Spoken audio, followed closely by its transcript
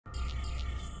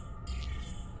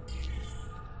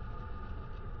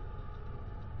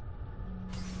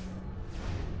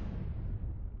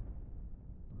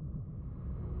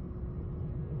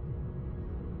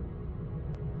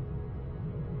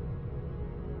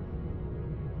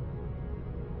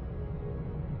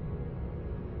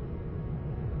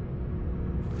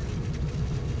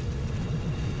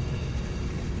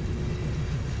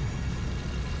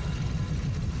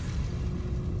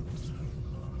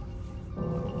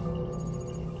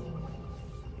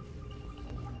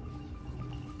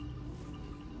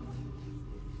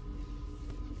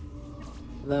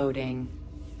Loading.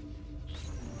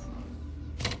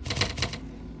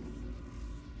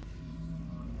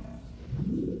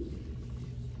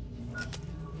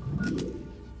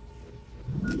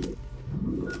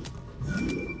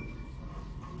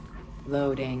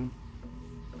 Loading.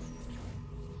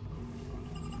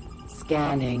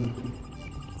 Scanning.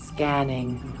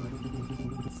 Scanning.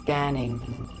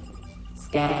 Scanning.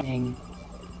 Scanning.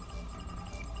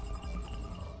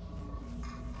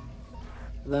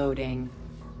 Loading.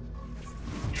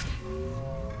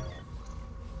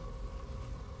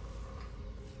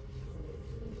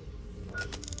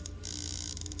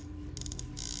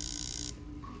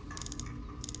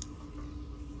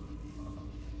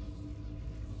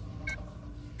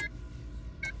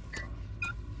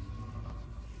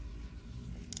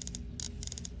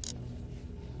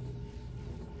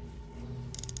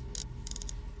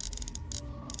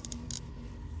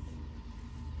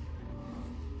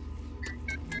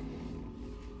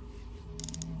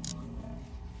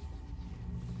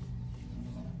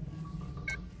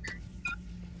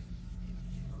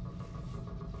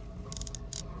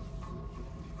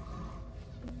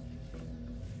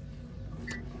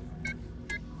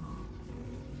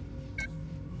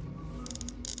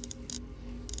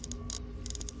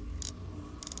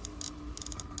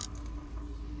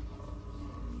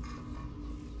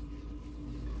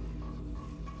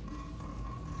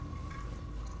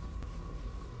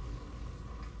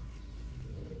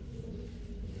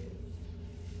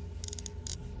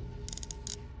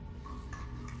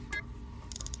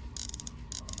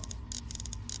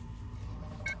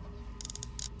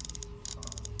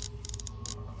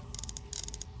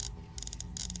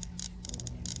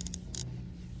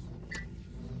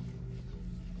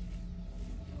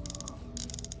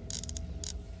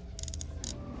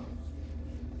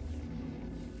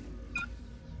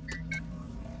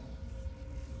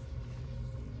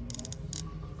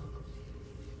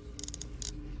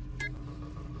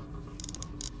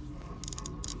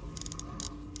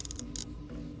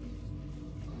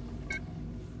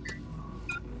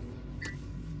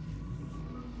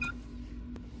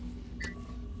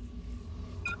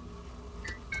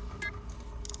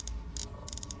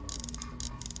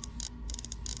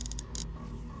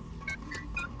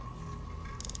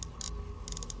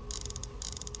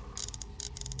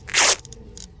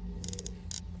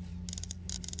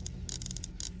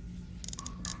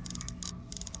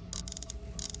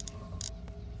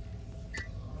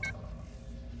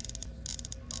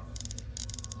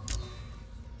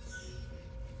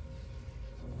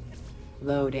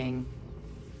 Loading.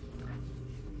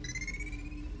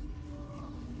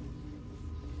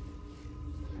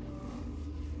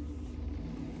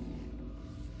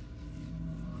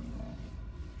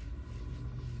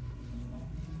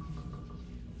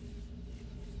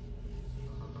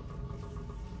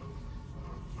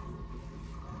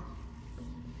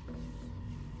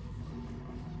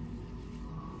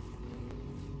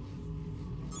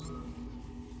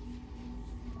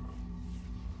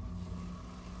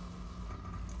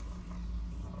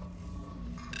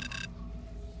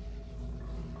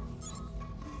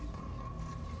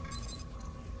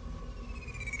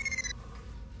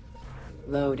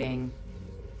 Loading.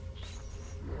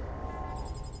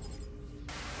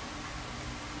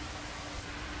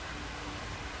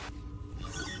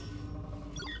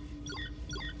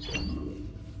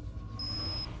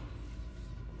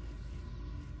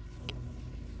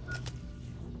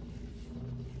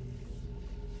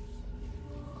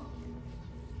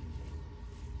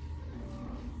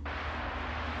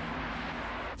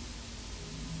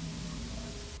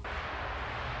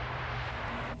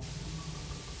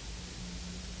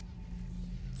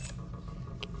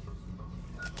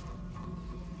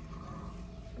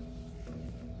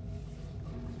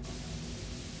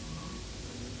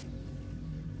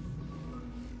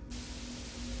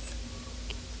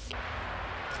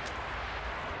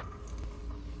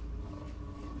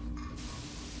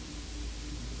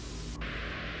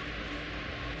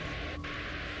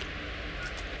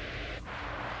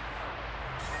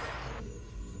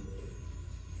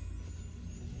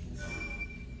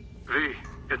 V,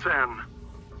 it's N.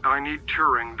 I need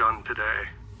TURING done today.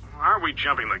 Are we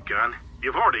jumping the gun?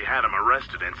 You've already had him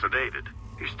arrested and sedated.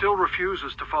 He still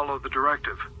refuses to follow the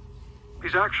directive.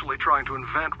 He's actually trying to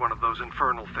invent one of those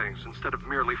infernal things instead of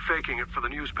merely faking it for the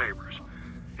newspapers.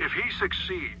 If he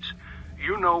succeeds,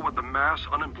 you know what the mass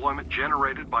unemployment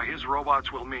generated by his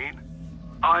robots will mean?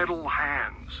 Idle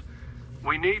hands.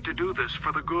 We need to do this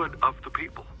for the good of the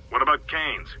people. What about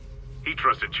Keynes? He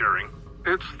trusted Turing.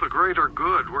 It's the greater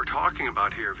good we're talking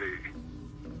about here, V.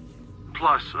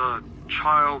 Plus, a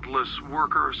childless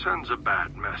worker sends a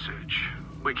bad message.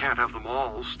 We can't have them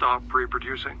all stop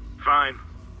reproducing. Fine.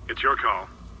 It's your call.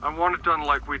 I want it done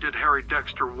like we did Harry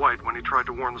Dexter White when he tried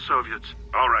to warn the Soviets.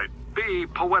 All right. Be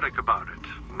poetic about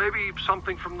it. Maybe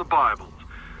something from the Bible.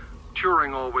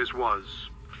 Turing always was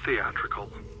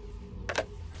theatrical.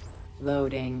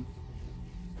 Loading.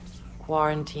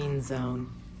 Quarantine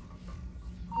zone.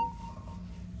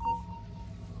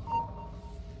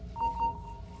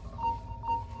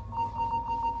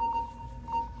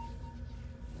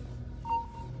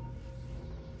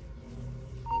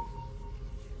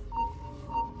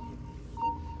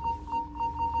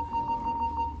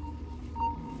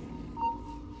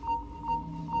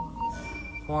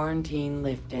 Quarantine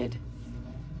lifted.